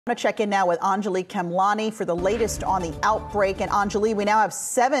I'm going to check in now with Anjalee Khemlani for the latest on the outbreak. And Anjalee, we now have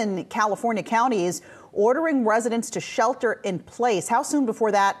 7 California counties ordering residents to shelter in place. How soon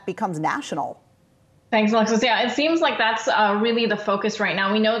before that becomes national? Thanks, Alexis. Yeah, it seems like that's really the focus right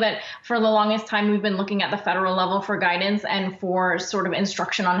now. We know that for the longest time, we've been looking at the federal level for guidance and for sort of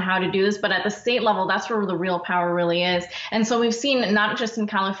instruction on how to do this. But at the state level, that's where the real power really is. And so we've seen not just in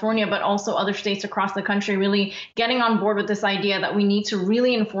California, but also other states across the country really getting on board with this idea that we need to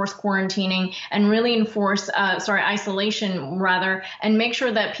really enforce quarantining and really enforce, isolation rather, and make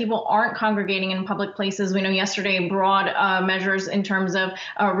sure that people aren't congregating in public places. We know yesterday broad measures in terms of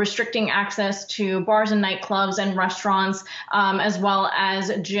restricting access to bars and nightclubs and restaurants, as well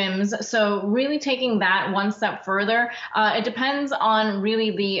as gyms. So really taking that one step further, it depends on really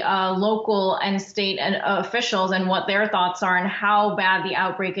the local and state officials and what their thoughts are and how bad the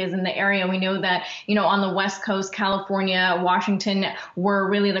outbreak is in the area. We know that, on the West Coast, California, Washington were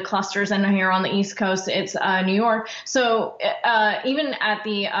really the clusters, and here on the East Coast, it's New York. So even at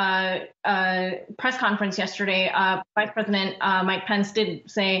the press conference yesterday, Vice President Mike Pence did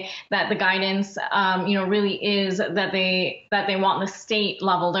say that the guidance, really is that they want the state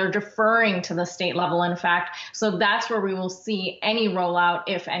level. They're deferring to the state level, in fact. So that's where we will see any rollout,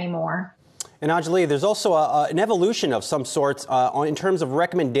 if any more. And Anjalee, there's also an evolution of some sorts in terms of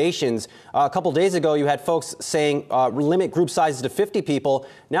recommendations. A couple days ago, you had folks saying limit group sizes to 50 people.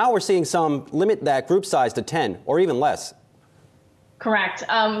 Now we're seeing some limit that group size to 10 or even less. Correct.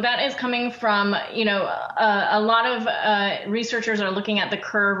 That is coming from, a lot of researchers are looking at the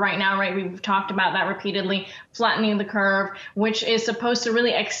curve right now, right? We've talked about that repeatedly, flattening the curve, which is supposed to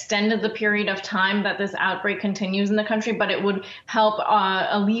really extend the period of time that this outbreak continues in the country, but it would help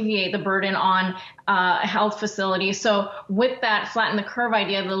alleviate the burden on health facilities. So with that flatten the curve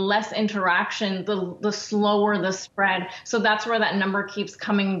idea, the less interaction, the slower the spread. So that's where that number keeps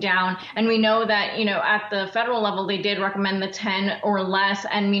coming down. And we know that, at the federal level, they did recommend the 10 or less.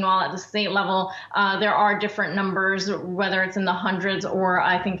 And meanwhile, at the state level, there are different numbers, whether it's in the hundreds or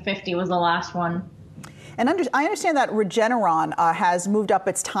I think 50 was the last one. And I understand that Regeneron has moved up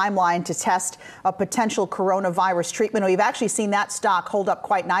its timeline to test a potential coronavirus treatment. We've actually seen that stock hold up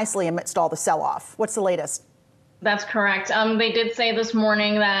quite nicely amidst all the sell-off. What's the latest? That's correct. They did say this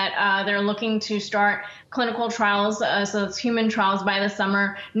morning that they're looking to start clinical trials, so it's human trials by the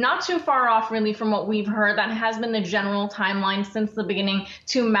summer. Not too far off, really, from what we've heard. That has been the general timeline since the beginning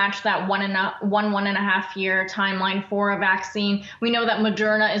to match that one and a half year timeline for a vaccine. We know that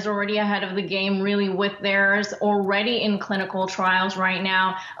Moderna is already ahead of the game, really, with theirs already in clinical trials right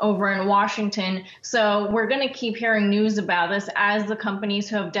now over in Washington. So we're going to keep hearing news about this as the companies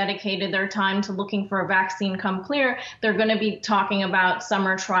who have dedicated their time to looking for a vaccine come clear. They're going to be talking about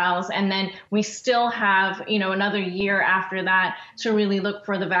summer trials, and then we still have another year after that to really look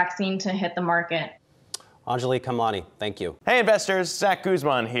for the vaccine to hit the market. Anjalee Khemlani, thank you. Hey investors, Zach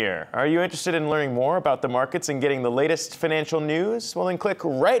Guzman here. Are you interested in learning more about the markets and getting the latest financial news? Well, then click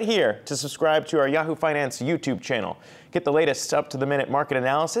right here to subscribe to our Yahoo Finance YouTube channel. Get the latest up-to-the-minute market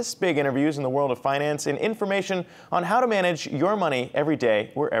analysis, big interviews in the world of finance, and information on how to manage your money every day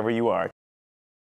wherever you are.